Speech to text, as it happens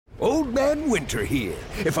Old Man Winter here.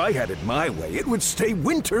 If I had it my way, it would stay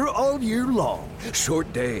winter all year long.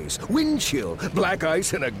 Short days, wind chill, black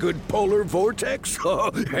ice, and a good polar vortex.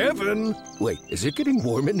 Oh, heaven! Wait, is it getting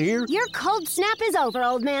warm in here? Your cold snap is over,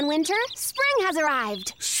 Old Man Winter. Spring has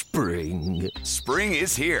arrived. Spring. Spring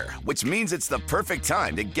is here, which means it's the perfect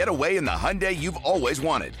time to get away in the Hyundai you've always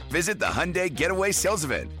wanted. Visit the Hyundai Getaway Sales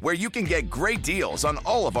Event, where you can get great deals on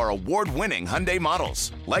all of our award-winning Hyundai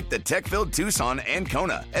models, like the tech-filled Tucson and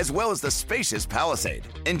Kona, as well as the spacious Palisade.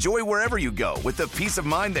 Enjoy wherever you go with the peace of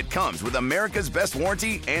mind that comes with America's best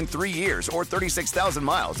warranty and 3 years or 36,000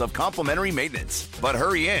 miles of complimentary maintenance. But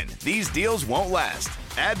hurry in, these deals won't last.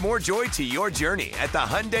 Add more joy to your journey at the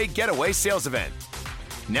Hyundai Getaway Sales Event.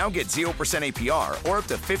 Now get 0% APR or up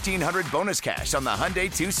to $1,500 bonus cash on the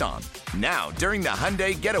Hyundai Tucson. Now, during the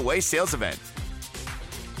Hyundai Getaway Sales Event.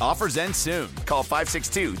 Offers end soon. Call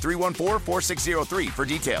 562-314-4603 for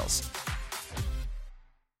details.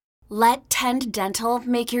 Let Tend Dental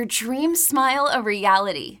make your dream smile a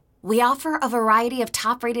reality. We offer a variety of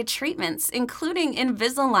top-rated treatments, including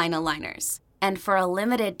Invisalign aligners. And for a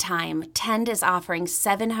limited time, Tend is offering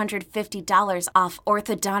 $750 off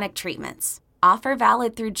orthodontic treatments. Offer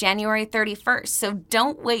valid through January 31st, so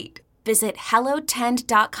don't wait. Visit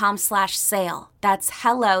hellotend.com/sale. That's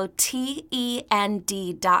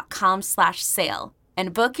hellotend.com/sale.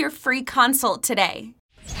 And book your free consult today.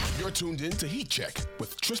 You're tuned in to Heat Check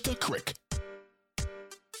with Trista Crick.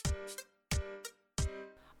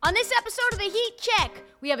 On this episode of the Heat Check,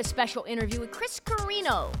 we have a special interview with Chris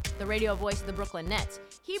Carinno, the radio voice of the Brooklyn Nets.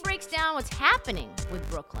 He breaks down what's happening with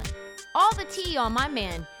Brooklyn. All the tea on my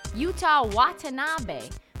man, Yuta Watanabe,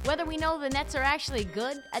 whether we know the Nets are actually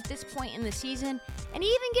good at this point in the season, and he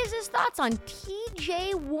even gives his thoughts on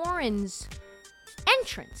TJ Warren's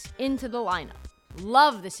entrance into the lineup.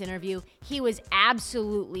 Love this interview. He was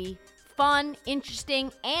absolutely fun,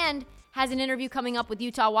 interesting, and has an interview coming up with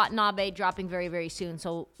Yuta Watanabe dropping very, very soon,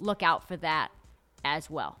 so look out for that as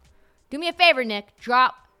well. Do me a favor, Nick.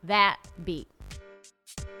 Drop that beat.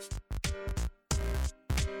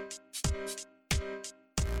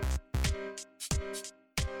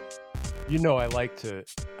 You know, I like to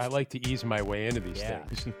ease my way into these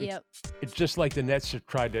things. Yep. It's just like the Nets have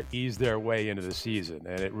tried to ease their way into the season,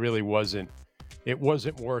 and it really wasn't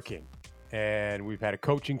working. And we've had a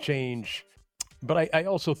coaching change, but I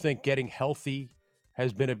also think getting healthy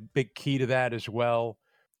has been a big key to that as well.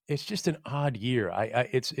 It's just an odd year.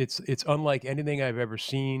 It's unlike anything I've ever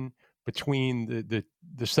seen between the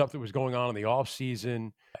stuff that was going on in the off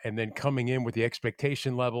season and then coming in with the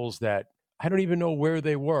expectation levels that I don't even know where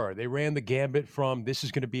they were. They ran the gambit from this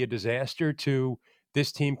is going to be a disaster to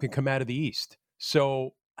this team can come out of the East.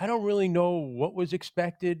 So I don't really know what was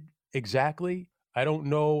expected exactly. I don't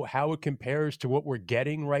know how it compares to what we're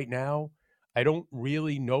getting right now. I don't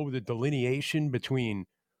really know the delineation between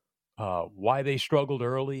why they struggled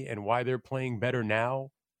early and why they're playing better now.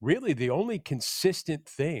 Really, the only consistent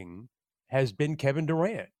thing has been Kevin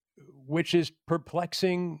Durant, which is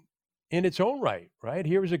perplexing in its own right?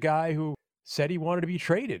 Here was a guy who said he wanted to be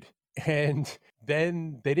traded, and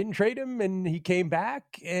then they didn't trade him, and he came back,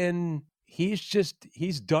 and he's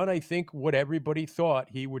done, I think, what everybody thought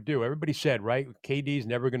he would do. Everybody said, right, KD's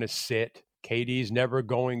never going to sit. KD's never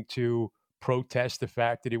going to protest the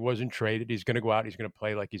fact that he wasn't traded. He's going to go out, he's going to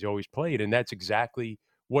play like he's always played, and that's exactly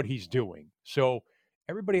what he's doing. So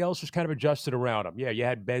everybody else was kind of adjusted around him. Yeah, you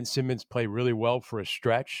had Ben Simmons play really well for a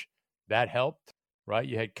stretch. That helped, right?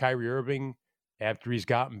 You had Kyrie Irving, after he's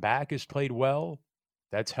gotten back, has played well.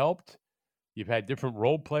 That's helped. You've had different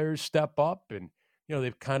role players step up, and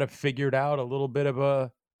they've kind of figured out a little bit of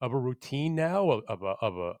a routine now, of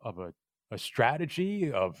a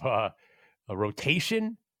strategy, of a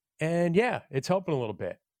rotation, and yeah, it's helping a little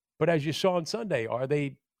bit. But as you saw on Sunday, are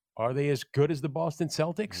they as good as the Boston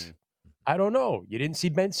Celtics? Mm-hmm. I don't know. You didn't see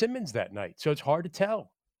Ben Simmons that night, so it's hard to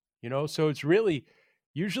tell. So it's really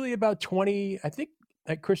usually about 20. I think,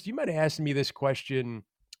 Chris, you might have asked me this question.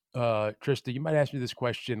 Trista, you might ask me this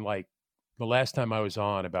question like the last time I was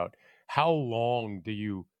on about how long do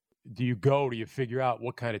you figure out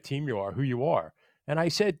what kind of team you are, who you are? And I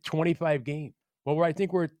said 25 games. Well, I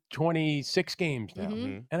think we're at 26 games now,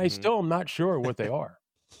 and I still am not sure what they are.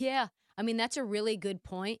 Yeah, I mean, that's a really good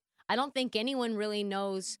point. I don't think anyone really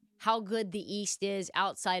knows how good the East is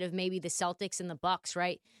outside of maybe the Celtics and the Bucks,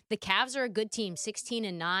 right? The Cavs are a good team,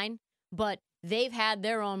 16-9, but they've had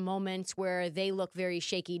their own moments where they look very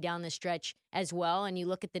shaky down the stretch as well. And you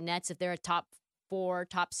look at the Nets, if they're a top 4,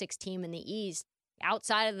 top 6 team in the East,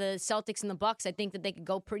 outside of the Celtics and the Bucks, I think that they could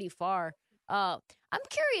go pretty far. I'm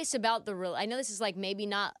curious about I know this is like maybe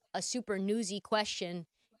not a super newsy question,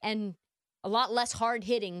 and a lot less hard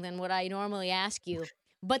hitting than what I normally ask you.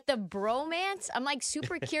 But the bromance, I'm like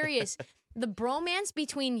super curious. The bromance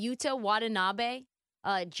between Yuta Watanabe,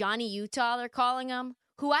 Johnny Utah, they're calling him,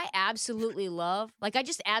 who I absolutely love. Like, I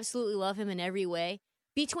just absolutely love him in every way.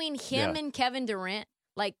 Between him and Kevin Durant,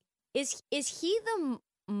 like, is he the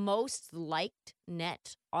most liked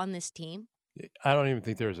net on this team? I don't even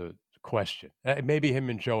think there's a question. Maybe him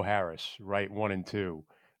and Joe Harris, right? 1 and 2.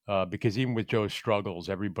 Because even with Joe's struggles,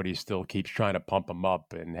 everybody still keeps trying to pump him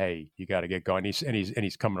up. And hey, you got to get going.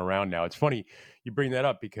 He's coming around now. It's funny you bring that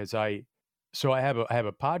up because I have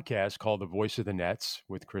a podcast called The Voice of the Nets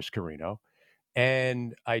with Chris Carinno,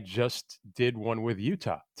 and I just did one with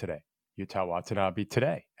Utah Watanabe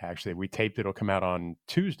today. Actually, we taped it. It'll come out on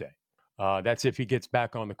Tuesday. That's if he gets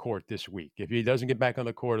back on the court this week. If he doesn't get back on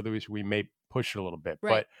the court this week, we may push it a little bit.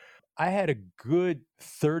 Right. But I had a good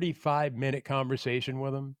 35-minute conversation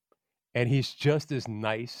with him, and he's just as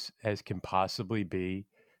nice as can possibly be,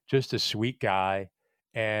 just a sweet guy,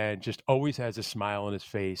 and just always has a smile on his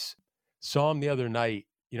face. Saw him the other night.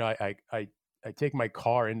 You know, I take my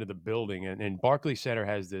car into the building, and Barclays Center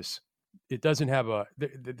has this. It doesn't have a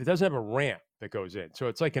ramp that goes in, so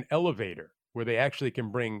it's like an elevator where they actually can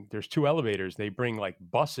bring. There's 2 elevators. They bring like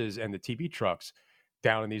buses and the TV trucks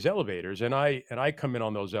down in these elevators, and I come in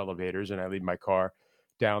on those elevators, and I leave my car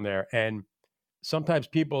down there. And sometimes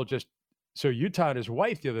people just, so Utah and his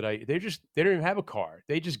wife the other night, they don't even have a car.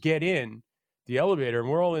 They just get in the elevator, and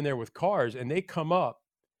we're all in there with cars, and they come up,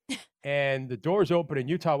 and the doors open, and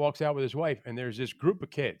Utah walks out with his wife, and there's this group of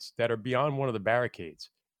kids that are beyond one of the barricades,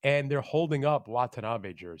 and they're holding up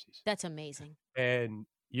Watanabe jerseys. That's amazing. And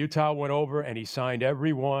Utah went over, and he signed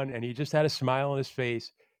every one, and he just had a smile on his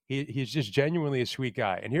face. He's just genuinely a sweet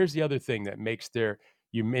guy. And here's the other thing that makes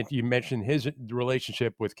you mentioned his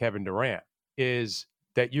relationship with Kevin Durant, is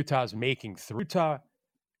that Utah's making threes. Utah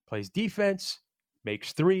plays defense,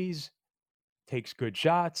 makes threes, takes good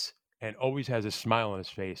shots, and always has a smile on his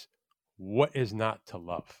face. What is not to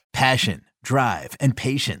love? Passion, drive, and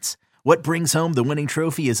patience. What brings home the winning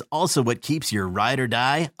trophy is also what keeps your ride or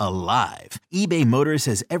die alive. eBay Motors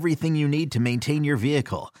has everything you need to maintain your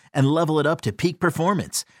vehicle and level it up to peak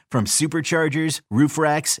performance, from superchargers, roof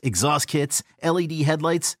racks, exhaust kits, LED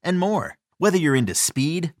headlights, and more. Whether you're into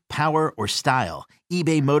speed, power, or style,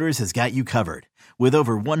 eBay Motors has got you covered. With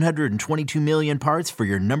over 122 million parts for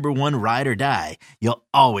your number one ride or die, you'll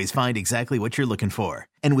always find exactly what you're looking for.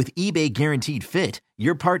 And with eBay Guaranteed Fit,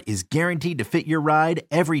 your part is guaranteed to fit your ride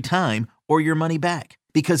every time or your money back.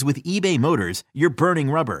 Because with eBay Motors, you're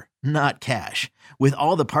burning rubber, not cash. With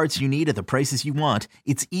all the parts you need at the prices you want,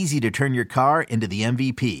 it's easy to turn your car into the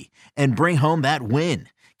MVP and bring home that win.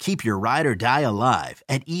 Keep your ride or die alive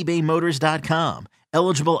at ebaymotors.com.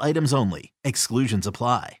 Eligible items only. Exclusions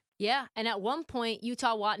apply. Yeah, and at one point,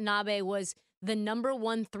 Utah Watanabe was the number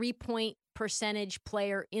 1 3-point percentage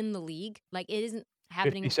player in the league. Like, it isn't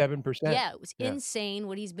happening. 57%. Yeah, it was insane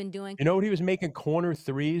what he's been doing. You know what he was making corner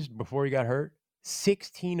threes before he got hurt?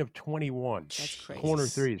 16 of 21. That's crazy. Corner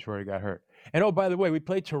threes before he got hurt. And oh, by the way, we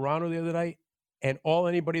played Toronto the other night, and all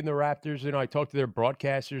anybody in the Raptors, I talked to their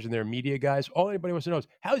broadcasters and their media guys, all anybody wants to know is,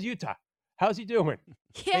 how's Utah? How's he doing?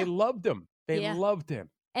 Yeah. They loved him. They loved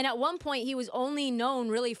him. And at one point, he was only known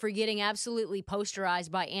really for getting absolutely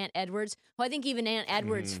posterized by Ant Edwards, who I think even Ant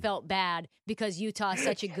Edwards felt bad because Utah's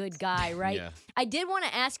such a good guy, right? Yeah. I did want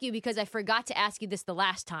to ask you, because I forgot to ask you this the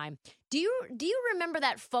last time. Do you remember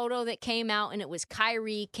that photo that came out, and it was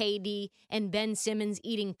Kyrie, KD, and Ben Simmons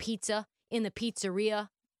eating pizza in the pizzeria?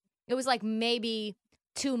 It was like maybe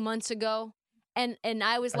 2 months ago. And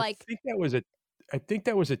I was like, I think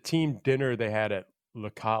that was a team dinner they had at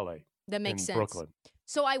Le Calle. That makes in sense. Brooklyn.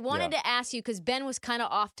 So I wanted to ask you, because Ben was kind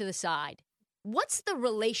of off to the side. What's the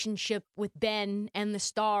relationship with Ben and the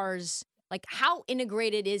Stars? Like, how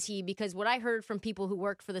integrated is he? Because what I heard from people who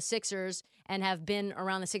worked for the Sixers and have been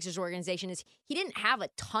around the Sixers organization is he didn't have a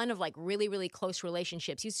ton of, like, really, really close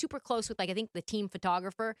relationships. He was super close with, like, I think the team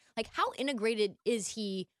photographer. Like, how integrated is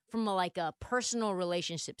he from a personal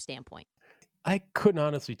relationship standpoint? I couldn't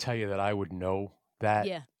honestly tell you that I would know that.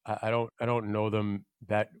 Yeah. I don't know them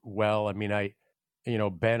that well. I mean,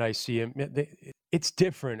 Ben, I see him. It's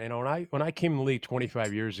different. When I came in the league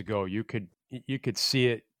 25 years ago, you could see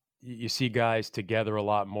it. You see guys together a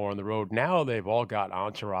lot more on the road. Now they've all got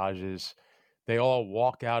entourages. They all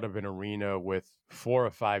walk out of an arena with 4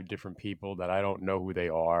 or 5 different people that I don't know who they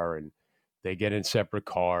are, and they get in separate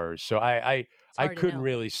cars. So I couldn't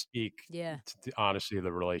really speak honestly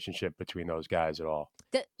the relationship between those guys at all.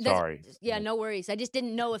 Sorry. Yeah, no worries. I just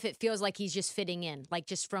didn't know if it feels like he's just fitting in, like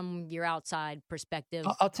just from your outside perspective.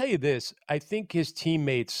 I'll tell you this. I think his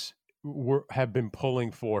teammates have been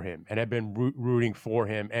pulling for him and have been rooting for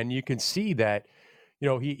him. And you can see that,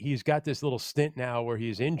 he's got this little stint now where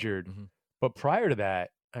he's injured. Mm-hmm. But prior to that,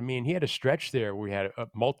 I mean, he had a stretch there where he had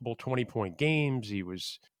multiple 20-point games. He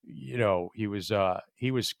was, he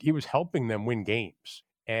was helping them win games,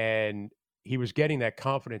 and he was getting that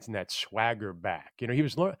confidence and that swagger back. He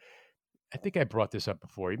was. I think I brought this up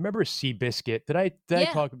before. You remember Seabiscuit? Did I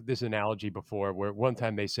talk about this analogy before? Where one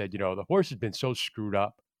time they said, the horse has been so screwed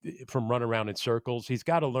up from running around in circles. He's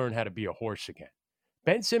got to learn how to be a horse again.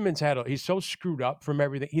 Ben Simmons he's so screwed up from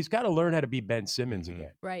everything. He's got to learn how to be Ben Simmons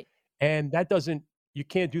again. Right. And you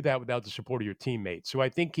can't do that without the support of your teammates. So I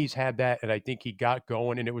think he's had that, and I think he got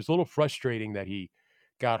going. And it was a little frustrating that he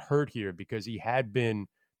got hurt here because he had been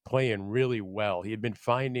playing really well. He had been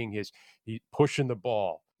finding he pushing the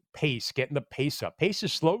ball, pace, getting the pace up. Pace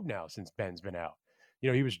is slowed now since Ben's been out.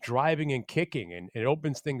 He was driving and kicking, and it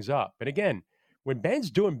opens things up. And again, when Ben's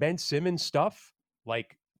doing Ben Simmons stuff,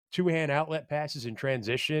 like two-hand outlet passes in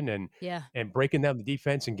transition and breaking down the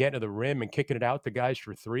defense and getting to the rim and kicking it out to guys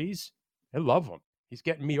for threes, I love him. He's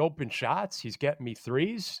getting me open shots. He's getting me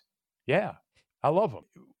threes. Yeah, I love him.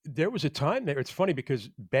 There was a time there. It's funny because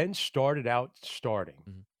Ben started out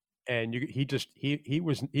starting, and he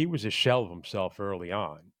was a shell of himself early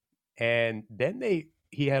on, and then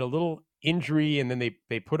he had a little injury, and then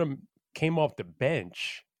they put him, came off the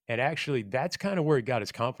bench, and actually that's kind of where he got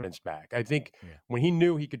his confidence back. I think when he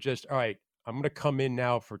knew he could just, all right, I'm going to come in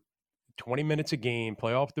now for 20 minutes a game,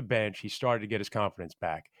 play off the bench, he started to get his confidence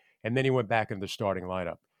back. And then he went back into the starting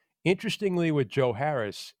lineup. Interestingly, with Joe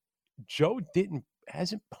Harris, Joe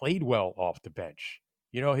hasn't played well off the bench.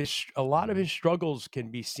 A lot of his struggles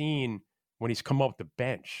can be seen when he's come off the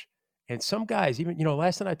bench. And some guys, even,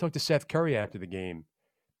 last night I talked to Seth Curry after the game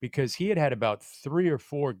because he had about 3 or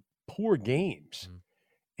 4 poor games.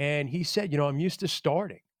 And he said, I'm used to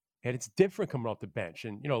starting. And it's different coming off the bench.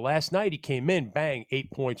 And, last night he came in, bang,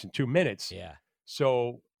 8 points in 2 minutes. Yeah.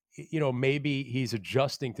 So, maybe he's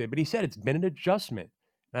adjusting to it. But he said it's been an adjustment.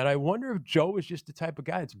 And I wonder if Joe is just the type of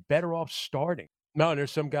guy that's better off starting. No, and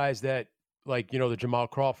there's some guys that, like, the Jamal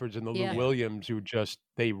Crawfords and the Lou Williams who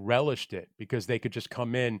they relished it because they could just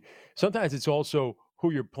come in. Sometimes it's also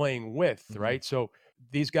who you're playing with, right? So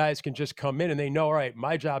these guys can just come in and they know, all right,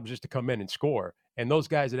 my job is just to come in and score. And those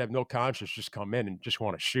guys that have no conscience just come in and just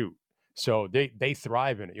want to shoot. So they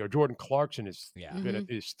thrive in it. Jordan Clarkson is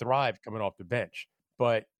thrived coming off the bench.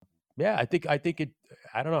 But yeah, I think I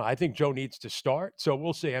don't know. I think Joe needs to start. So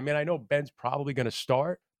we'll see. I mean, I know Ben's probably going to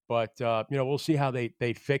start, but we'll see how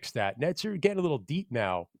they fix that. Nets are getting a little deep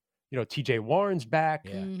now. TJ Warren's back.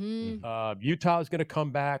 Yeah. Utah's going to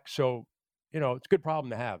come back. So, it's a good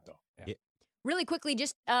problem to have, though. Yeah. Really quickly,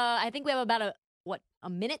 just I think we have about a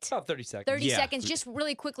minute? About 30 seconds. 30 seconds. Just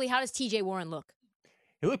really quickly, how does TJ Warren look?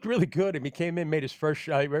 He looked really good. And he came in, made his first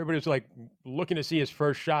shot. Everybody was like looking to see his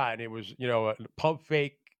first shot. And it was, a pump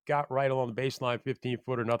fake, got right along the baseline,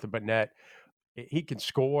 15-footer, nothing but net. He can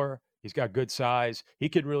score. He's got good size. He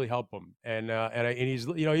could really help them. And he's,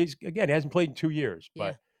 again, he hasn't played in 2 years,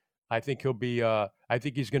 but I think he'll be, I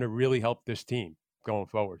think he's going to really help this team going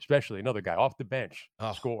forward, especially another guy off the bench,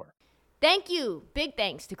 score. Thank you. Big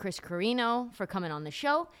thanks to Chris Carinno for coming on the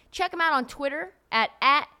show. Check him out on Twitter at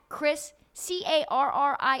Chris,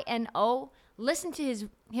 Carrino. Listen to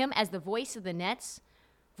him as the voice of the Nets.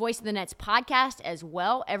 Voice of the Nets podcast as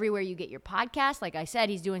well, everywhere you get your podcast. Like I said,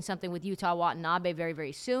 he's doing something with Utah Watanabe very,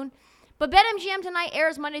 very soon. But BetMGM tonight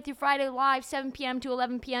airs Monday through Friday live, 7 p.m. to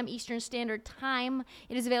 11 p.m. Eastern Standard Time.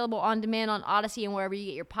 It is available on demand on Odyssey and wherever you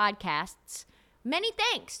get your podcasts. Many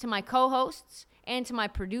thanks to my co-hosts and to my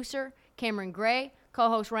producer, Cameron Gray,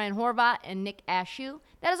 co-host Ryan Horvat, and Nick Ashew.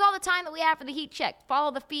 That is all the time that we have for the Heat Check.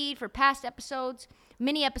 Follow the feed for past episodes,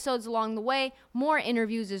 mini episodes along the way, more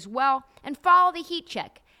interviews as well, and follow the Heat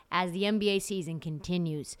Check as the NBA season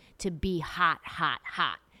continues to be hot, hot,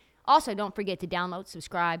 hot. Also, don't forget to download,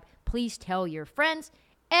 subscribe. Please tell your friends,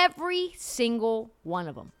 every single one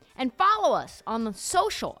of them. And follow us on the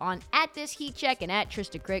social on @ThisHeatCheck and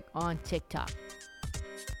 @TristaCrick on TikTok.